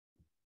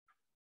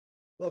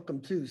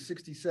Welcome to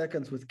 60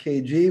 Seconds with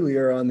KG. We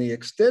are on the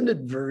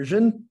extended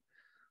version,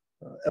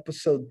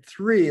 episode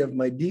 3 of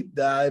my deep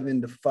dive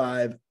into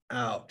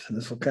 5-out. And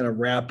this will kind of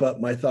wrap up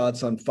my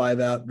thoughts on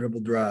 5-out dribble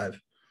drive.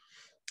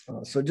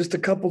 So just a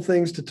couple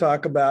things to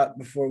talk about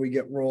before we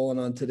get rolling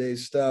on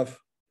today's stuff.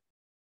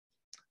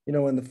 You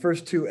know, in the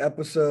first two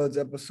episodes,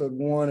 episode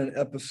 1 and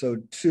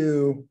episode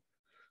 2,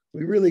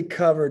 we really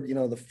covered,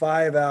 the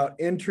 5-out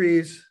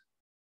entries,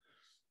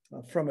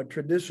 from a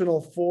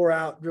traditional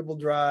 4-out dribble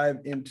drive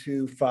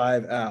into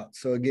 5-out.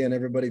 So again,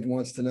 everybody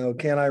wants to know,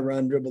 can I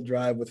run dribble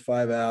drive with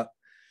 5-out?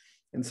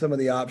 And some of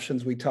the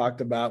options we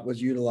talked about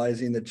was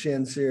utilizing the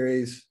chin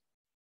series,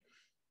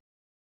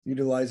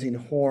 utilizing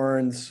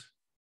horns,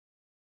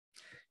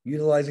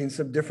 utilizing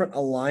some different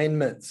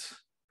alignments.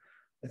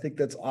 I think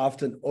that's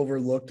often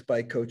overlooked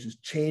by coaches,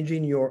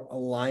 changing your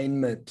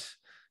alignment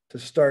to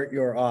start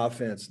your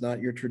offense,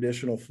 not your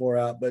traditional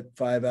 4-out, but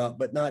 5-out,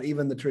 but not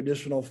even the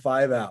traditional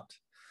 5-out.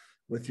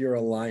 With your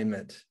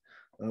alignment.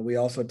 We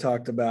also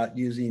talked about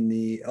using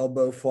the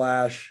elbow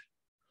flash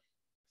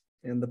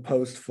and the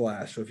post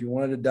flash. So if you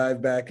wanted to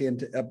dive back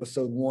into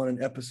episode 1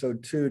 and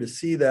episode 2 to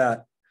see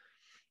that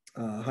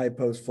high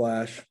post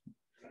flash.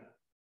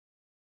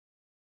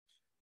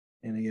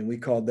 And again, we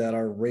called that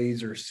our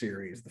Razor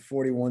series, the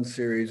 41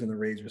 series and the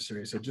Razor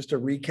series. So just a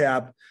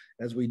recap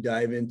as we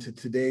dive into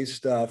today's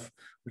stuff,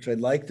 which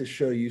I'd like to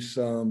show you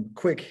some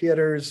quick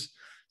hitters,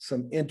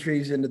 some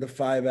entries into the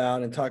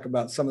 5-out, and talk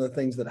about some of the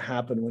things that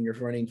happen when you're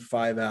running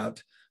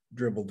 5-out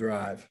dribble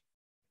drive.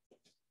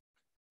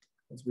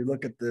 As we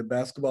look at the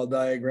basketball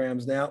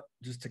diagrams now,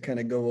 just to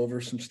kind of go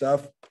over some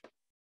stuff.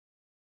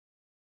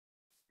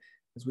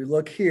 As we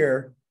look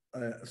here,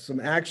 some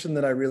action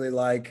that I really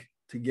like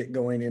to get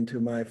going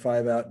into my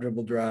 5-out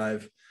dribble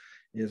drive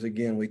is,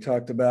 again, we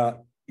talked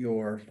about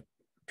your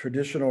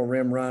traditional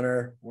rim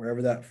runner,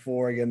 wherever that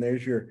 4, again,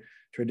 there's your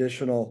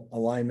traditional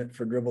alignment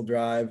for dribble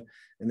drive,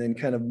 and then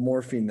kind of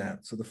morphing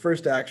that. So the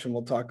first action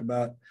we'll talk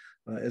about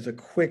is a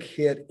quick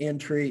hit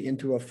entry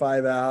into a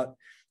 5-out,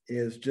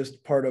 is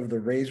just part of the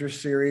Razor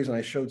series. And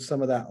I showed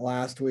some of that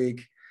last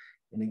week.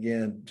 And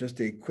again, just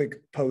a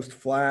quick post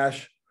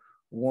flash,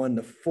 1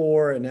 to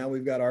 4. And now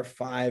we've got our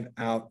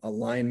 5-out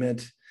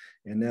alignment.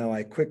 And now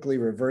I quickly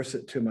reverse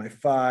it to my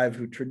 5,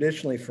 who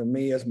traditionally for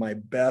me is my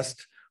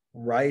best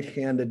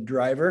right-handed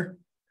driver.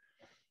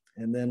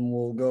 And then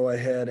we'll go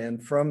ahead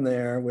and from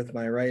there with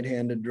my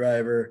right-handed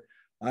driver,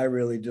 I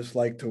really just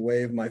like to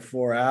wave my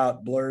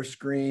 4-out, blur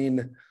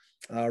screen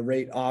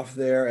right off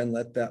there and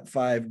let that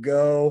 5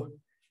 go.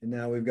 And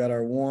now we've got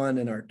our 1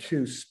 and our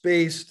 2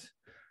 spaced.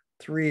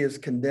 3 is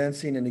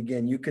condensing. And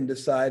again, you can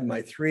decide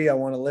my 3, I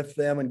want to lift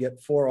them and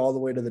get 4 all the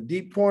way to the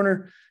deep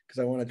corner because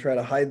I want to try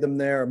to hide them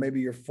there. Or maybe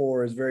your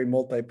 4 is very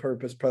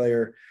multi-purpose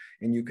player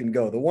and you can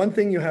go. The one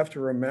thing you have to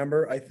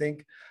remember, I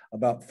think,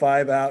 about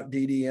 5-out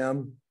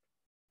DDM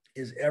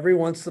is every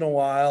once in a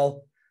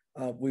while,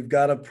 we've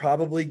got to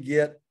probably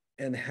get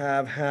and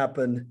have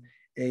happen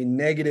a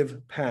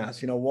negative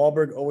pass.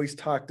 Wahlberg always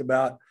talked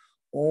about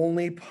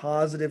only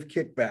positive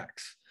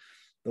kickbacks.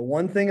 The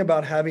one thing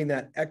about having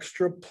that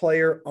extra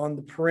player on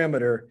the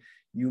perimeter,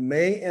 you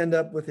may end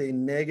up with a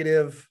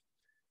negative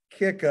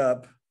kick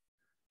up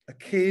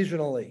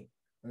occasionally.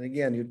 And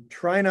again, you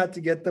try not to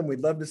get them.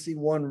 We'd love to see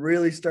one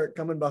really start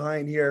coming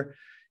behind here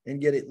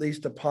and get at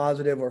least a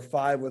positive or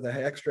 5 with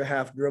an extra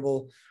half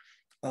dribble.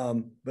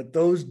 But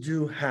those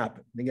do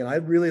happen. Again, I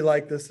really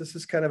like this. This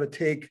is kind of a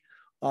take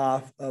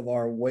off of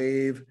our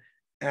wave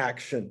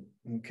action.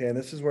 Okay,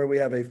 this is where we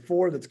have a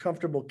 4 that's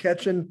comfortable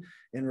catching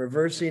and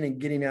reversing and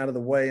getting out of the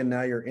way, and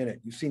now you're in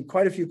it. You've seen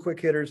quite a few quick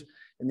hitters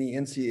in the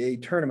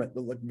NCAA tournament that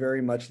look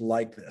very much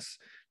like this.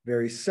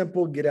 Very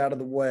simple, get out of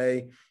the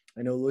way.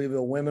 I know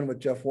Louisville women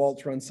with Jeff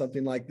Waltz run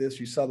something like this.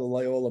 You saw the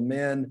Loyola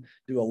men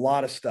do a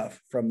lot of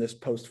stuff from this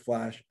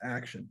post-flash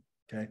action,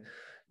 okay?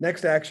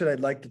 Next action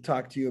I'd like to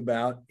talk to you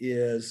about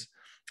is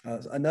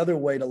another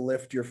way to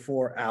lift your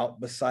 4-out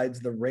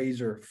besides the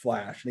Razor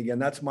flash. And again,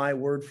 that's my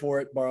word for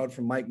it, borrowed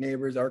from Mike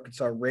Neighbors,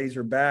 Arkansas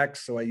Razorbacks.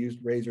 So I used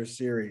Razor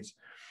series.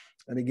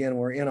 And again,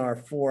 we're in our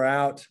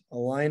 4-out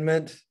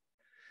alignment.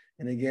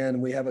 And again,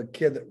 we have a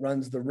kid that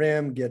runs the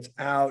rim, gets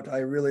out. I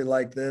really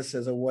like this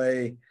as a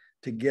way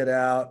to get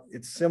out.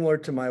 It's similar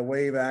to my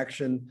wave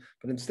action,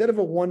 but instead of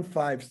a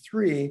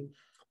 1-5-3,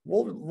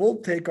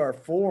 we'll take our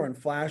 4 and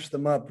flash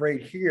them up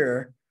right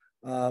here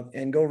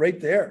and go right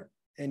there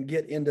and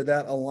get into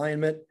that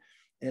alignment.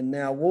 And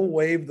now we'll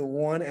wave the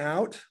 1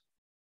 out,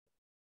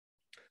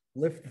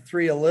 lift the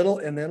 3 a little,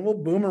 and then we'll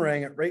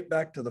boomerang it right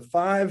back to the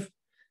 5.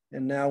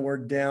 And now we're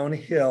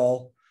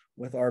downhill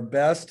with our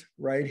best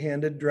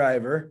right-handed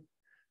driver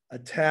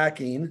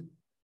attacking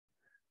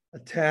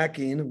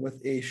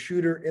with a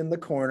shooter in the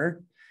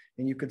corner.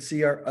 And you could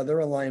see our other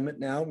alignment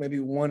now. Maybe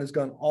 1 has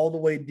gone all the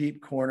way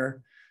deep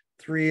corner.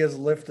 3 is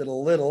lifted a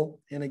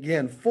little. And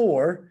again,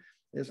 4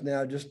 is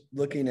now just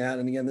looking at,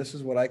 and again, this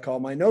is what I call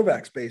my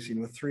Novak spacing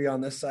with 3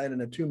 on this side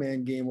and a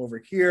 2-man game over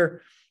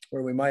here,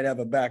 where we might have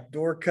a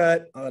backdoor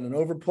cut on an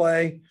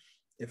overplay.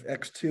 If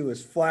X2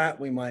 is flat,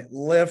 we might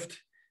lift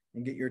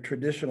and get your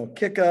traditional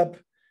kick up.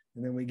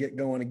 And then we get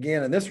going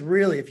again. And this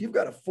really, if you've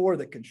got a 4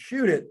 that can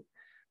shoot it,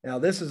 now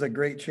this is a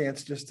great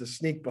chance just to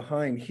sneak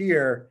behind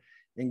here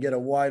and get a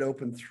wide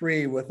open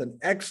 3 with an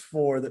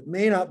X4 that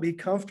may not be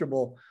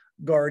comfortable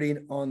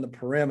guarding on the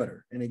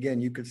perimeter. And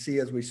again, you could see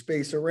as we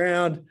space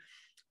around,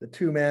 the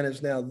 2-man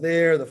is now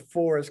there. The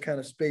 4 is kind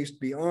of spaced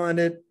beyond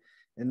it.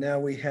 And now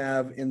we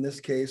have, in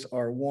this case,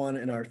 our 1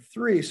 and our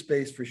 3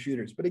 spaced for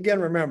shooters. But again,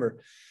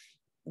 remember,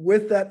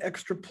 with that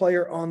extra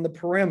player on the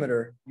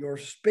perimeter, your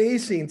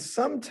spacing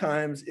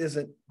sometimes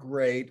isn't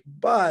great,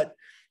 but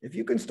if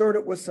you can start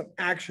it with some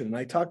action, and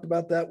I talked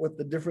about that with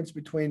the difference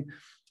between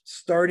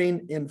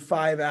starting in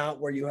 5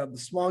 out where you have the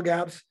small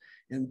gaps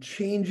and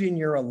changing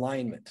your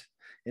alignment.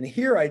 And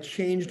here I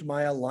changed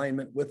my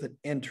alignment with an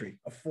entry,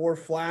 a 4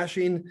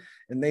 flashing,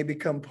 and they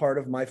become part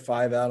of my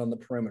 5 out on the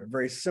perimeter.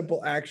 Very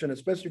simple action,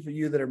 especially for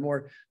you that are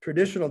more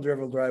traditional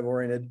dribble drive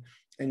oriented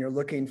and you're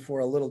looking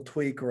for a little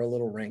tweak or a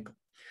little wrinkle.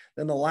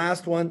 Then the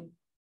last one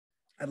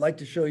I'd like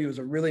to show you is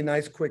a really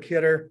nice quick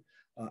hitter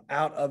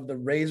out of the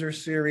Razor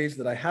series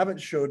that I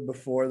haven't showed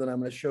before that I'm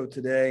going to show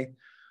today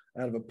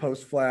out of a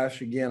post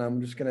flash. Again,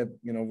 I'm just going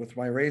to, with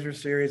my Razor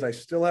series, I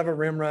still have a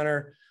rim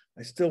runner.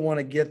 I still want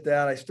to get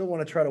that. I still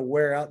want to try to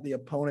wear out the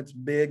opponent's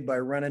big by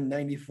running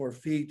 94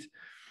 feet.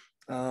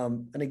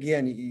 And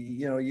again,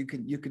 you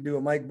could do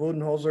a Mike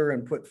Budenholzer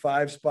and put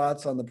 5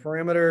 spots on the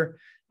perimeter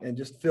and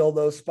just fill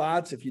those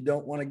spots if you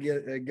don't want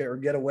to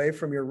get away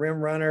from your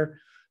rim runner.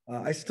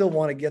 I still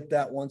want to get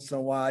that once in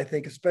a while. I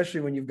think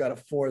especially when you've got a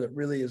 4 that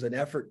really is an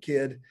effort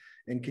kid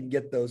and can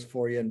get those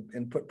for you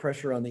and put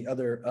pressure on the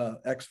other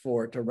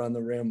X4 to run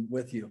the rim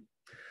with you.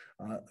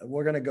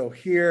 We're going to go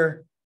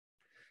here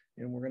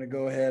and we're going to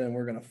go ahead and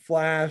we're going to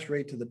flash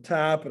right to the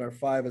top, and our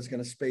 5 is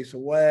going to space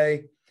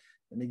away.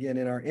 And again,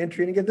 in our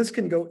entry, and again, this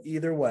can go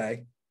either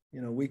way.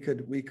 We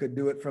could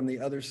do it from the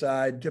other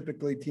side.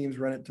 Typically teams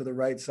run it to the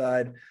right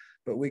side,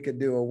 but we could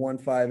do a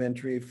 1-5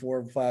 entry,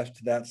 4 flash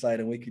to that side,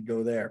 and we could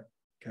go there.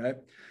 Okay,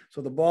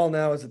 so the ball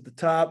now is at the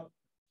top.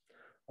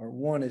 Our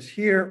 1 is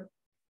here.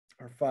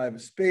 Our 5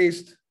 is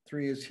spaced.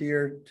 3 is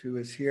here. 2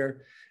 is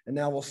here. And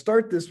now we'll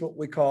start this, what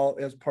we call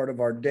as part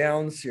of our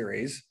down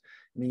series.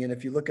 And again,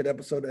 if you look at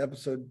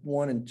episode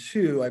 1 and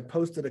 2, I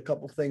posted a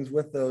couple things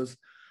with those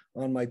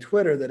on my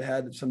Twitter that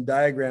had some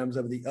diagrams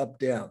of the up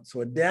down.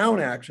 So a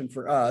down action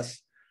for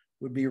us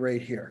would be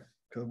right here,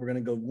 because we're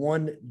going to go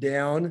 1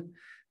 down.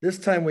 This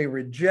time we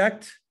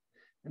reject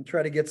and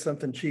try to get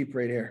something cheap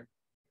right here.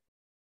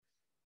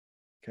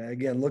 Okay,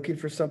 again, looking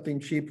for something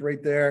cheap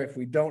right there. If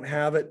we don't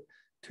have it,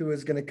 2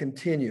 is going to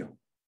continue.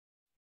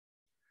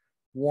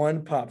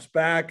 1 pops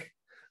back.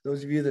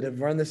 Those of you that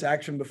have run this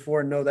action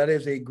before know that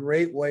is a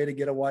great way to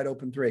get a wide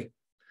open 3.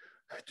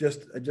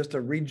 Just to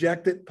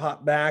reject it,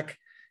 pop back,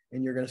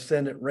 and you're going to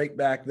send it right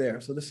back there.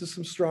 So this is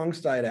some strong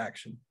side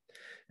action.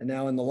 And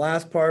now in the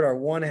last part, our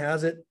 1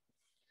 has it,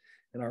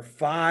 and our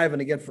 5.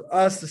 And again, for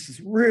us, this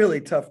is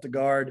really tough to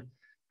guard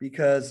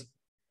because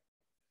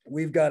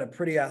we've got a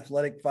pretty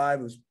athletic 5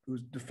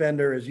 whose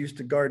defender is used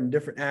to guarding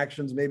different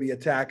actions, maybe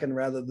attacking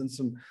rather than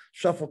some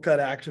shuffle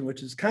cut action,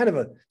 which is kind of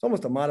it's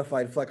almost a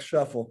modified flex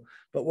shuffle.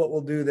 But what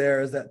we'll do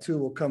there is that 2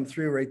 will come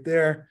through right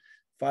there.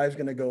 5 is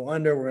going to go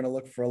under. We're going to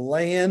look for a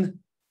lay-in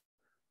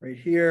right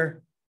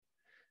here.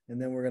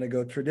 And then we're going to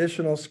go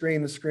traditional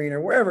screen the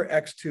screener, wherever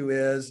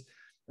X2 is.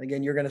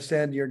 Again, you're going to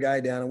send your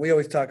guy down. And we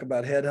always talk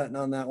about head hunting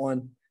on that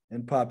one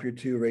and pop your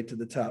 2 right to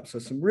the top. So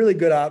some really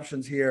good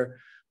options here.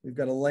 We've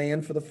got a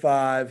lay-in for the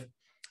 5.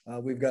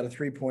 We've got a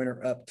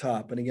 3-pointer up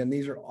top. And again,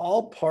 these are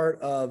all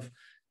part of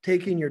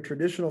taking your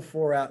traditional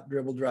 4-out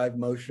dribble drive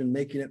motion,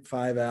 making it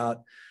 5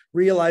 out,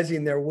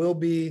 realizing there will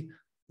be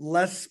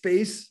less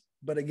space.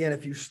 But again,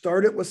 if you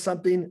start it with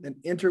something and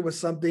enter with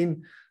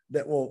something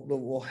that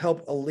will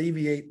help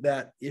alleviate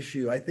that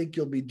issue, I think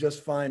you'll be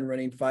just fine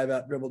running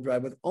 5-out dribble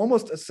drive with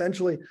almost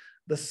essentially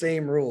the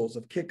same rules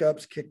of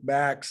kick-ups,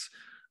 kick-backs.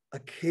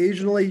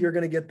 Occasionally, you're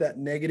going to get that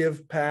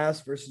negative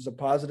pass versus a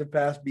positive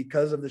pass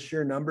because of the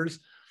sheer numbers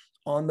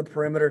on the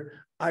perimeter.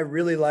 I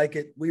really like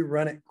it. We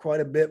run it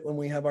quite a bit when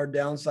we have our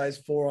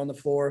downsized 4 on the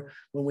floor.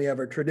 When we have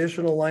our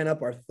traditional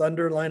lineup, our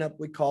Thunder lineup,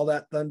 we call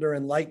that Thunder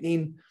and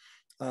Lightning.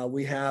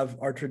 We have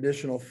our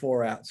traditional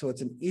 4 out. So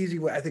it's an easy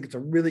way. I think it's a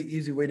really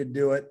easy way to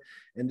do it.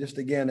 And just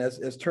again,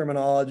 as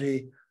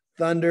terminology,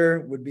 Thunder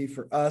would be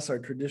for us, our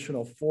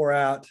traditional 4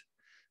 out.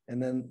 And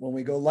then when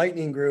we go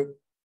Lightning group,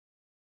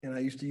 and I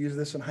used to use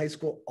this in high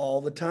school all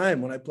the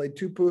time when I played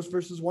 2 post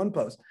versus 1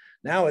 post.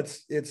 Now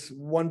it's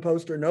 1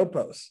 post or no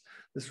post.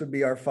 This would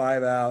be our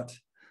 5-out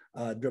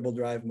dribble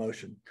drive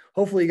motion.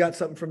 Hopefully you got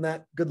something from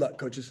that. Good luck,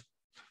 coaches.